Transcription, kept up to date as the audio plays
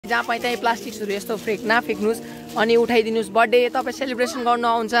जहाँ पाए त्यहीँ प्लास्टिक्सहरू यस्तो नफ्याक्नुस् अनि उठाइदिनुस्। बर्थडे तपाईँ सेलिब्रेसन गर्नु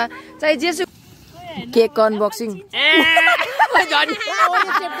आउँछ चाहे जेसु केक अनबक्सिङ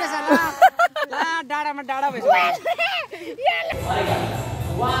डाँडामा डाँडा भएछ।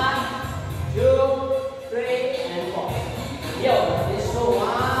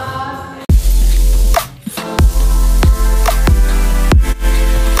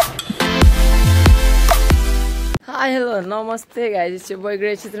 Hi, hello, नमस्ते guys, it's your boy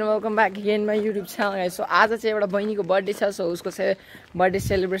Chhetri, welcome back again my YouTube channel guys. So आज चाहिँ एउटा बहिनीको बर्थडे छ, सो उसको चाहिँ बर्थडे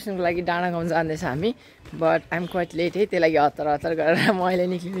सेलिब्रेसनको लागि डाँडा गाउँ जाँदैछ हामी। बट आइएम क्वाइट लेट है, त्यही लागि हतार गरेर म अहिले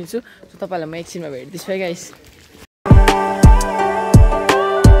निक्लिन्छु। सो तपाईलाई म एकछिनमा भेट्दैछु है गाइस।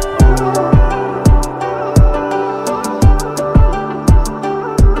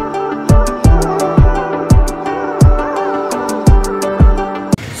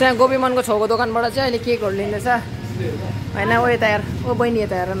 यहाँ गोपीमनको छेउको दोकानबाट चाहिँ अहिले केकहरू लिँदैछ होइन। ओ यता हेर, ओ बहिनी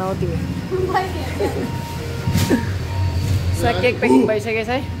यता हेर न, हो तिमी। केक प्याकिङ भइसकेछ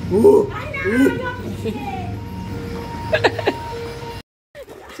है।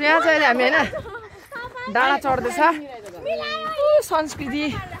 यहाँ चाहिँ अहिले हामी होइन डाँडा चढ्दैछ। संस्कृति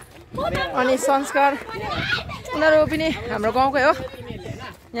अनि संस्कार उनीहरू पनि हाम्रो गाउँकै हो।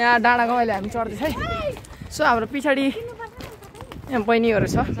 यहाँ डाँडा गाउँ अहिले हामी चढ्दैछ है। सो हाम्रो पछाडि यहाँ बहिनीहरू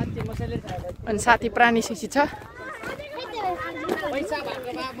छ अनि साथी प्राणी शिक्षित छ।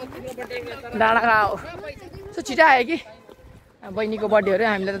 डाँडा हो सो छिटो आयो कि बहिनीको बर्थडे हो।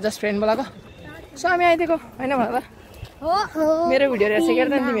 हामीले त जस्ट फ्रेन्ड बोलाएको, सो हामी आइदिएको होइन भन त। मेरो भिडियोहरू हेर्छ के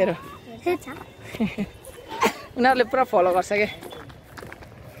नि मेरो उनीहरूले पुरा फलो गर्छ क्या।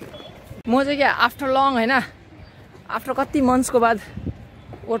 म चाहिँ क्या आफ्टर लङ होइन, आफ्टर कति मन्थ्सको बाद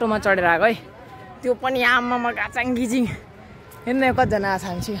अटोमा चढेर आएको है। त्यो पनि आमामा गाचाङ गिजिङ हेर्नु कतिजना आएको छ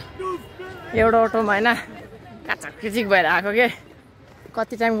हामीसँग एउटा अटोमा होइन। काचाक खिचिक भएर आएको के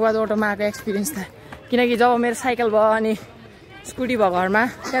कति टाइमको बाद अटोमा आएको एक्सपिरियन्स त। किनकि जब मेरो साइकल भयो अनि स्कुटी भयो घरमा,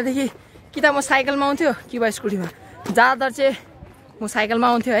 त्यहाँदेखि कि त म साइकलमा आउँथ्यो कि भयो स्कुटीमा। ज्यादातर चाहिँ म साइकलमा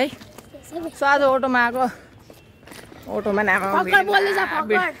आउँथ्यो है। सो आज अटोमा आएको, अटोमा नाम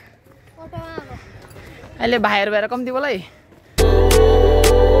अहिले भाइहरू भएर कम्ती बोला है।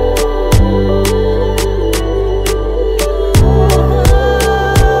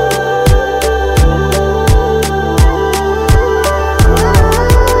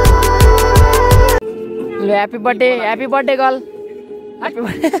 Happy birthday girl, happy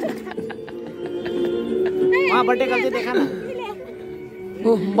birthday. वहाँ बर्थडे गर्ल चाहिँ देखा न।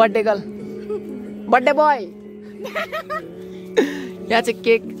 Birthday girl, birthday boy. यहाँ चाहिँ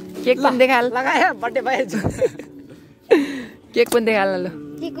केक पनि देखाल लगायो बर्थडे भयो। केक पनि देखाल ल।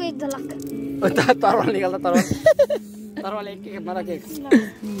 केकको एक झलक तरवाल निकाल्दा तरवाल एक केक मात्र केक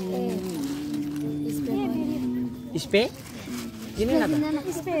स्पे किन न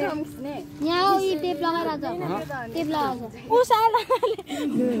स्पे यहाँ हो यो टेप लगाएर छ। टेप लगाएको छ उ सालाले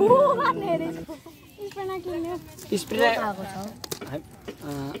भुवाने रे स्पे न किन्यो। स्प्रे आएको छ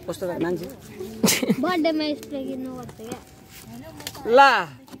कस्तो मान्छे बर्थडे मा स्प्रे किन्नु पर्छ के ल।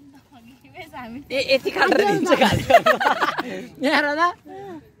 यति काटेर दिन्छु खाली यहाँ र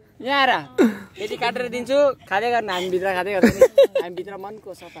यहाँ र यति काटेर दिन्छु खाँदै गर्न। हामी भित्र खाँदै गर्छ नि, हामी भित्र मनको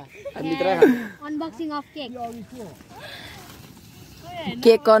सफा हामी भित्र unboxing of cake.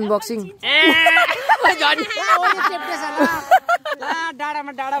 Cake unboxing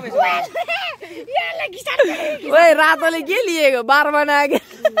डाँडामा डाँडा भएछ। ओए रातोले के लिएको बारमा नआगे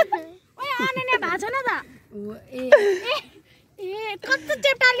कस्तो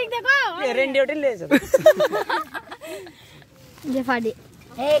चेप्टा लेख्दिएको रेन्डी एउटै लिएछ। जेफाडी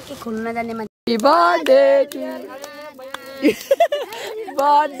ए के खोल्न नजान्ने मान्छे। बर्थडे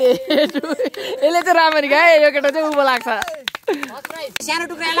बर्थडे यसले चाहिँ राम्ररी गाए। यो केटा चाहिँ उँभो लाग्छ। सानो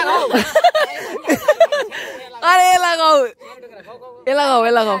टुक्रा लगाऊ अरे लगाऊ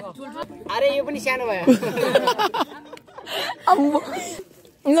अरे यो पनि सानो भयो।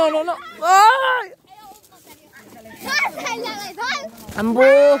 नो अम्बो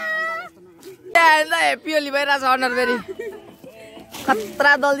हेप्पी होली भइरहेछ अनुहार फेरि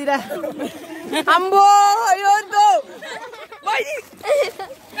खतरा दल्दिरा। अम्बो यो त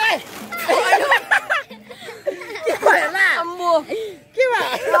अम्बो के भयो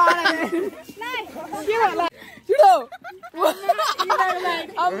छिटो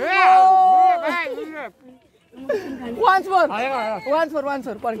once more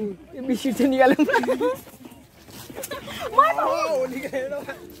पर्खि बिस्किट चाहिँ निकाल्नु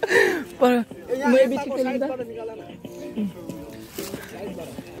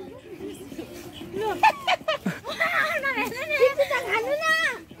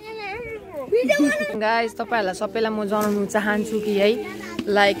गाइस तपाईहरुलाई सबैलाई म जनाउन चाहन्छु कि है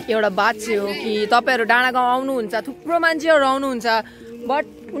लाइक एउटा बात चाहिँ हो कि तपाईँहरू डाँडा गाउँ आउनुहुन्छ, थुप्रो मान्छेहरू आउनुहुन्छ, बट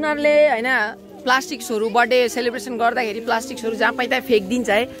उनीहरूले होइन प्लास्टिक्सहरू बर्थडे सेलिब्रेसन गर्दाखेरि प्लास्टिक्सहरू जहाँ पाइ त्यहाँ फ्याँकिदिन्छ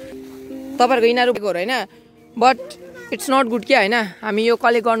है। तपाईँहरूको यिनीहरूको होइन, बट इट्स नट गुड क्या होइन। हामी यो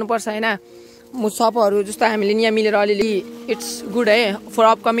कलेक्ट गर्नुपर्छ होइन। म सबहरू जस्तो हामीले यहाँ मिलेर अलिअलि इट्स गुड है फर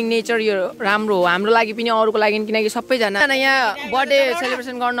अपकमिङ नेचर। यो राम्रो हो हाम्रो लागि पनि अरूको लागि, किनकि सबैजना यहाँ बर्थडे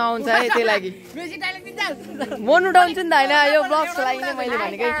सेलिब्रेसन गर्न आउँछ है। त्यही लागि मन उठाउँछु नि त होइन, यो ब्लग्सको लागि नै मैले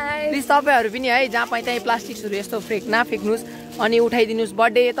भनेको। प्लिज तपाईँहरू पनि है जहाँ पाइ त्यहीँ प्लास्टिक्सहरू यस्तो नफ्याँक्नुहोस् अनि उठाइदिनुहोस्।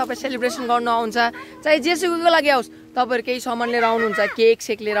 बर्थडे तपाईँ सेलिब्रेसन गर्नु आउँछ, चाहे जेसुकैको लागि आओस्, तपाईँहरू केही सामान लिएर आउनुहुन्छ, केक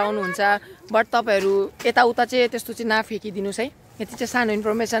सेक लिएर आउनुहुन्छ, बट तपाईँहरू यताउता चाहिँ त्यस्तो चाहिँ नफ्याँकिदिनुहोस् है। यति चाहिँ सानो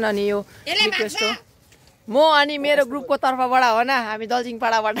इन्फर्मेसन अनि यो रिक्वेस्ट हो म अनि मेरो ग्रुपको तर्फबाट हो न, हामी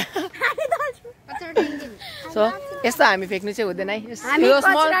दलसिङपाडाबाट। सो यस्तो हामी फ्याँक्नु चाहिँ हुँदैन है।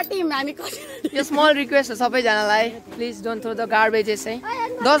 यो स्मल रिक्वेस्ट हो सबैजनालाई, please don't throw the garbages है।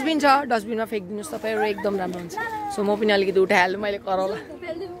 डस्टबिन छ, डस्टबिनमा फ्याँकिदिनुहोस् तपाईँहरू, एकदम राम्रो हुन्छ। सो म पनि अलिकति उठाइहाल्नु मैले कराउला।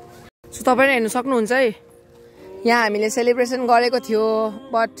 सो तपाईँले हेर्नु सक्नुहुन्छ है, यहाँ हामीले सेलिब्रेसन गरेको थियो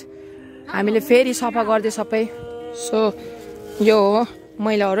बट हामीले फेरि सफा गरिदियो सबै। सो यो हो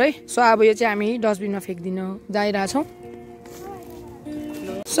मैलाहरू है। सो अब यो चाहिँ हामी डस्टबिनमा फ्याँकिदिन जाइरहेछौँ।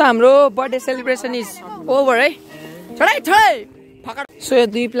 सो हाम्रो बर्थडे सेलिब्रेसन इज ओभर है। सो यो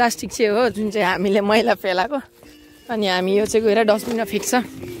 2 प्लास्टिक चाहिँ हो जुन चाहिँ हामीले मैला फेलाएको, अनि हामी यो चाहिँ गएर डस्टबिनमा फ्याँक्छ।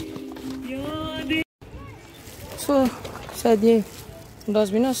 सो सायद यही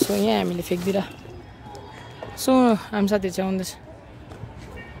डस्टबिन हो। सो यहाँ हामीले फ्याँकिदिएर सो हामी साथीहरू चाहिँ आउँदैछ।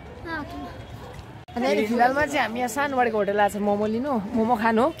 अनि अहिले फिलहालमा चाहिँ हामी यहाँ सानोबडेको होटल आएको छ मोमो लिनु, मोमो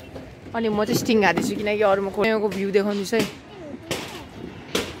खानु। अनि म चाहिँ स्टिङ खाँदैछु किनकि अरू म खोएको भ्यू देखाउँदैछु है।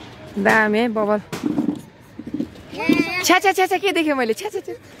 दाम है बबल। छ्या छ्या छ्या के देखेँ मैले, छ्या छ्या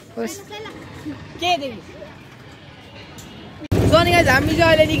होस् के देखेँ। सो अनि गाइस हामी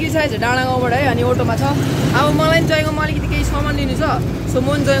चाहिँ अहिले निक्लिसकेको छ डाँडा गाउँबाट है। अनि अटोमा छ। अब मलाई पनि जयगाउँमा अलिकति केही सामान लिनु छ। सो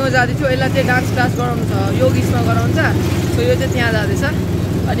म पनि जयगाउँ जाँदैछु। यसलाई चाहिँ डान्स क्लास गराउनु छ, योगिसमा गराउँछ। सो यो चाहिँ त्यहाँ जाँदैछ।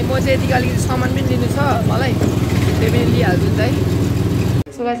 अनि म चाहिँ यतिको अलिकति सामान पनि लिनु छ मलाई, त्यो पनि लिइहाल्छु नि त है।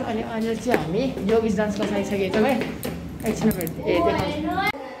 सो गाइस अनि अहिले चाहिँ हामी योगिस डान्स क्लास आइसकेको छौँ है। एकछिन देखाउँछु।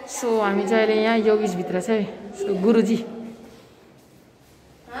 सो हामी चाहिँ अहिले यहाँ योगिसभित्र छ है। सो गुरुजी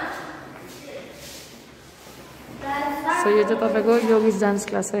सो यो चाहिँ तपाईँको योगिस डान्स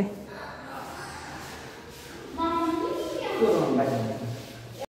क्लास है।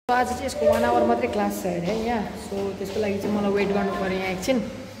 आज चाहिँ यसको 1 आवर मात्रै क्लास छ अरे है यहाँ। सो त्यसको लागि चाहिँ मलाई वेट गर्नु पऱ्यो यहाँ एकछिन।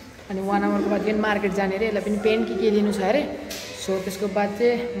 अनि 1 आवरको बाद फेरि मार्केट जाने अरे, यसलाई पनि पेन के लिनु छ अरे। सो त्यसको बाद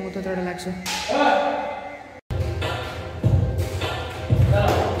चाहिँ म उताबाट लाग्छु।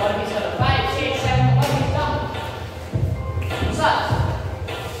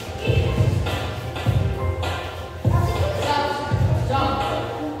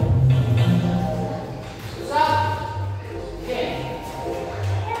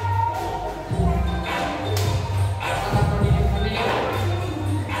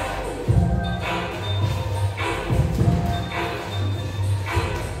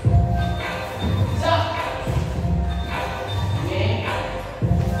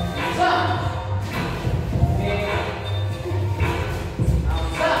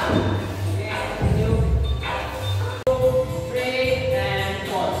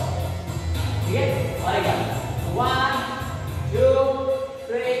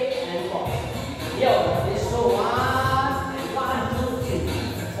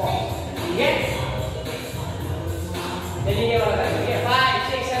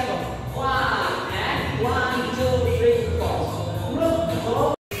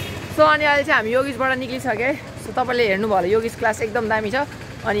 सो अनि अहिले चाहिँ हामी योगिसबाट निक्लिसक्यो। सो तपाईँले हेर्नुभयो होला योगिस क्लास एकदम दामी छ।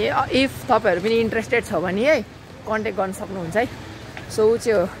 अनि इफ तपाईँहरू पनि इन्ट्रेस्टेड छ भने है कन्ट्याक्ट गर्न सक्नुहुन्छ है। सो ऊ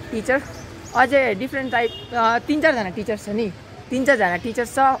चाहिँ हो टिचर। अझै डिफ्रेन्ट टाइप 3-4जना टिचर्स छ नि, 3-4जना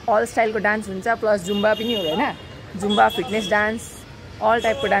टिचर्स छ। अल स्टाइलको डान्स हुन्छ, प्लस जुम्बा पनि हो होइन। जुम्बा, फिटनेस डान्स, अल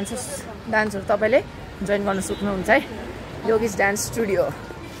टाइपको डान्सहरू तपाईँले जोइन गर्न सक्नुहुन्छ है। योगिस डान्स स्टुडियो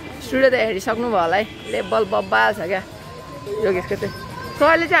त हेरिसक्नुभयो होला है, लेभल बब्बाल छ क्या योगिसको चाहिँ। सो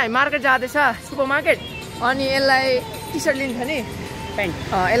अहिले चाहिँ हामी मार्केट जाँदैछ, सुपर मार्केट। अनि यसलाई टी सर्ट लिनु छ नि, पेन्ट,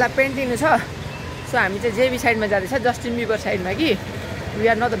 यसलाई पेन्ट लिनु छ। सो हामी चाहिँ जेबी साइडमा जाँदैछ, जस्टिन बिबर साइडमा कि we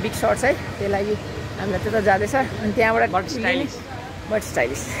are not the big shirts है। त्यही लागि हामीलाई त्यता जाँदैछ। अनि त्यहाँबाट बट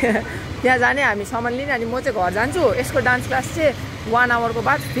स्टाइलिस त्यहाँ जाने हामी सामान लिने। अनि म चाहिँ घर जान्छु। यसको डान्स क्लास चाहिँ 1 आवरको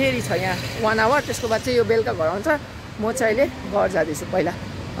बाद फेरि छ यहाँ 1 आवर। त्यसको बाद चाहिँ यो बेलुका घर आउँछ। म चाहिँ अहिले घर जाँदैछु पहिला,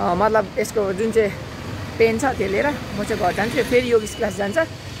 मतलब यसको जुन चाहिँ पेन छ त्यो लिएर म चाहिँ घर जान्छु। फेरि योगिस क्लास जान्छ।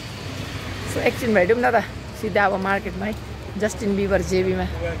 सो एकछिन भेटौँ न त सिधा अब मार्केटमा है, जस्टिन बिबर जेबीमा।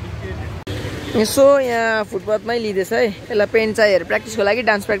 यसो यहाँ फुटपाथमै लिँदैछ है। यसलाई पेन्ट चाहियो हेर प्र्याक्टिसको लागि,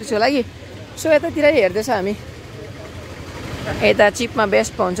 डान्स प्र्याक्टिसको लागि। सो यतातिर हेर्दैछ हामी। यता चिपमा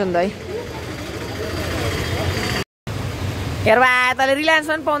बेस्ट पाउँछ नि त है। हेर भाइ तैँले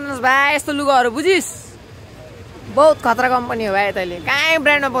रिलायन्समा पनि पाउँदैनस् भाइ यस्तो लुगाहरू बुझिस्। बहुत खतरा कम्पनी हो भाइ तैँले। कहीँ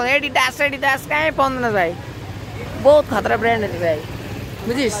ब्रान्डमा पाउँदैन। एडिडास कहीँ पाउँदैनस् भाइ। बहुत खतरा ब्रान्ड हो भाइ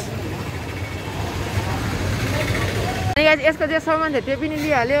बुझिस्। अनि गाइस यसको जे सामान थियो त्यो पनि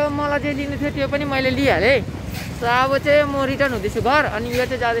लिइहाल्यो। मलाई जे लिनु थियो त्यो पनि मैले लिइहालेँ। सो अब चाहिँ म रिटर्न हुँदैछु घर। अनि यो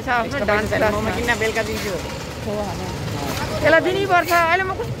चाहिँ जाँदैछ आफ्नो डान्स क्लासमा। किन बेलुका दिन्छु यसलाई दिनैपर्छ। अहिले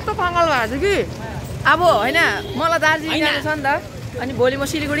म कस्तो कङ्गाल भएको छु कि अब होइन मलाई दार्जिलिङ जानु छ नि त। अनि भोलि म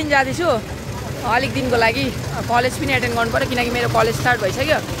सिलगढी पनि जाँदैछु अलिक दिनको लागि। कलेज पनि एटेन्ड गर्नु पऱ्यो किनकि मेरो कलेज स्टार्ट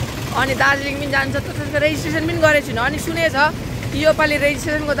भइसक्यो। अनि दार्जिलिङ पनि जान्छ त त्यसको रेजिस्ट्रेसन पनि गरेको छुइनँ। अनि सुनेछ कि योपालि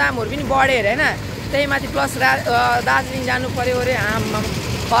रेजिस्ट्रेसनको दामहरू पनि बढ्यो अरे होइन। त्यही माथि प्लस दार्जिलिङ जानु पऱ्यो अरे। आमा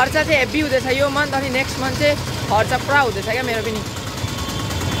खर्च चाहिँ हेभी हुँदैछ यो मन्थ। अनि नेक्स्ट मन्थ चाहिँ खर्च पुरा हुँदैछ क्या मेरो पनि।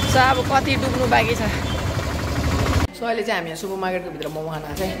 सो अब कति डुब्नु बाँकी छ। सो अहिले चाहिँ हामी यहाँ सुपर मार्केटको भित्र मोमो खान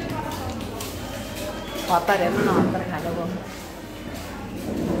आएको चाहिँ हतार हेर्नु न हतार खानुको।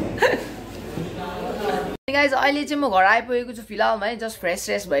 गाइज अहिले चाहिँ म घर आइपुगेको छु फिलहालमा है। जस्ट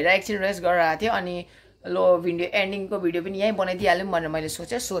फ्रेस भएर एकछिन रेस्ट गरेर आएको थियो। अनि लो भिडियो एन्डिङको भिडियो पनि यहीँ बनाइदिइहाल्यौँ भनेर मैले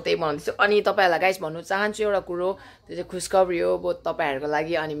सोचेँ। सो त्यही बनाउँदैछु। अनि तपाईँहरूलाई गाइज भन्नु चाहन्छु एउटा कुरो, त्यो चाहिँ खुसखबरी हो बहुत तपाईँहरूको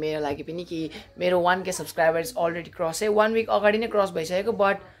लागि अनि मेरो लागि पनि कि मेरो 1K सब्सक्राइबर्स अलरेडी क्रस है। 1 विक अगाडि नै क्रस भइसकेको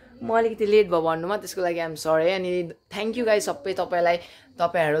बट म अलिकति लेट भयो भन्नुमा। त्यसको लागि आइएम सरी है। अनि थ्याङ्क यू गाइज सबै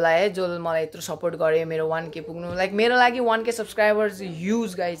तपाईँहरूलाई है जो मलाई यत्रो सपोर्ट गरे मेरो 1K पुग्नु। लाइक मेरो लागि 1K subscribers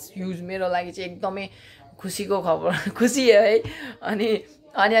huge guys huge. मेरो लागि चाहिँ एकदमै खुसीको खबर खुसी है।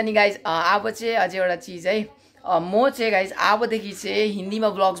 अनि गाइज अब चाहिँ अझै एउटा चिज है। म चाहिँ गाइज अबदेखि चाहिँ हिन्दीमा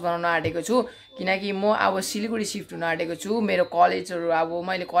ब्लग्स बनाउन आँटेको छु किनकि म अब सिलगढी सिफ्ट हुन आँटेको छु। मेरो कलेजहरू अब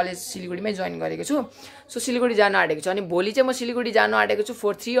मैले कलेज सिलगढीमै जोइन गरेको छु। सो सिलगढी जान आँटेको छु। अनि भोलि चाहिँ म सिलगढी जान आँटेको छु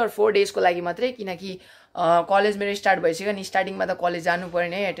फर 3 or 4 डेजको लागि मात्रै किनकि कलेज मेरो स्टार्ट भइसक्यो। अनि स्टार्टिङमा त कलेज जानु पऱ्यो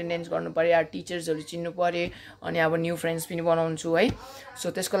नि है। एटेन्डेन्स गर्नु पऱ्यो या टिचर्सहरू चिन्नु पऱ्यो। अनि अब न्यू फ्रेन्ड्स पनि बनाउँछु है। सो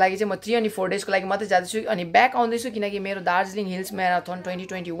त्यसको लागि चाहिँ म 3 अनि 4 डेजको लागि मात्रै जाँदैछु। अनि ब्याक आउँदैछु किनकि मेरो दार्जिलिङ हिल्स म्याराथन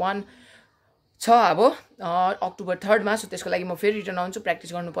 2021 छ अब अक्टोबर 3 मा। सो त्यसको लागि म फेरि रिटर्न आउँछु।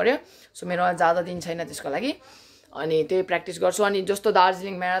 प्र्याक्टिस गर्नु पऱ्यो। सो मेरो ज्यादा दिन छैन त्यसको लागि। अनि त्यही प्र्याक्टिस गर्छु। अनि जस्तो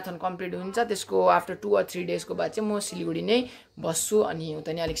दार्जिलिङ म्याराथन कम्प्लिट हुन्छ त्यसको आफ्टर 2 or 3 डेजको बाद चाहिँ म सिलगढी नै बस्छु। अनि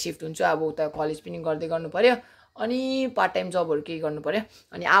उता नै अलिक सिफ्ट हुन्छु। अब उता कलेज पनि गर्दै गर्नु पऱ्यो अनि पार्ट टाइम जबहरू केही गर्नु पऱ्यो।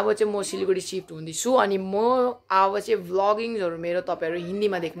 अनि अब चाहिँ म सिलगढी सिफ्ट हुँदैछु। अनि म अब चाहिँ भ्लगिङ्सहरू मेरो तपाईँहरू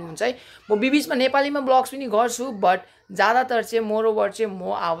हिन्दीमा देख्नुहुन्छ है। म बिचमा नेपालीमा ब्लग्स पनि गर्छु बट ज़्यादातर चाहिँ मोरोवर चाहिँ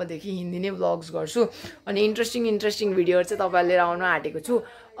म अबदेखि हिन्दी नै ब्लग्स गर्छु। अनि इन्ट्रेस्टिङ भिडियोहरू चाहिँ तपाईँलाई लिएर आउन आँटेको छु।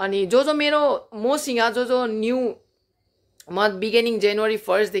 अनि जो मेरो मसँग जो न्यू म बिगिनिङ जनवरी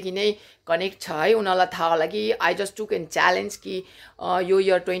 1 देखि नै कनेक्ट छ है उनीहरूलाई थाहा होला कि I just took an challenge कि यो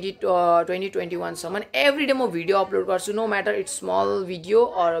इयर 2021 सम्म एभ्री डे म भिडियो अपलोड गर्छु। No matter it's small video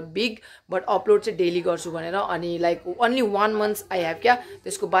or big but upload चाहिँ डेली गर्छु भनेर। अनि like only 1 month I have क्या।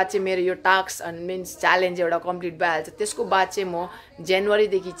 त्यसको बाद चाहिँ मेरो यो टास्क अनि मिन्स च्यालेन्ज एउटा कम्प्लिट भइहाल्छ। त्यसको बाद चाहिँ म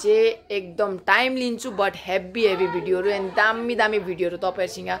जनवरीदेखि चाहिँ एकदम टाइम लिन्छु बट हेभी भिडियोहरू एन्ड दामी भिडियोहरू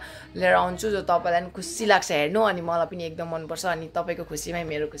तपाईँहरूसँग लिएर आउँछु जो तपाईँलाई पनि खुसी लाग्छ हेर्नु। अनि मलाई पनि एकदम मनपर्छ। अनि तपाईँको खुसीमै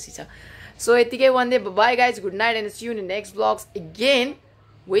मेरो खुसी छ। सो यतिकै भन्दै by guys good night and C you in next blogs again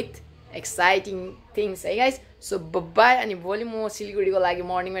with exciting things है गाइज। So by. अनि भोलि म सिलगढीको लागि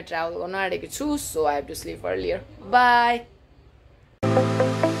मर्निङमा ट्राभल गर्न आँटेको छु। So I have to sleep earlier. By.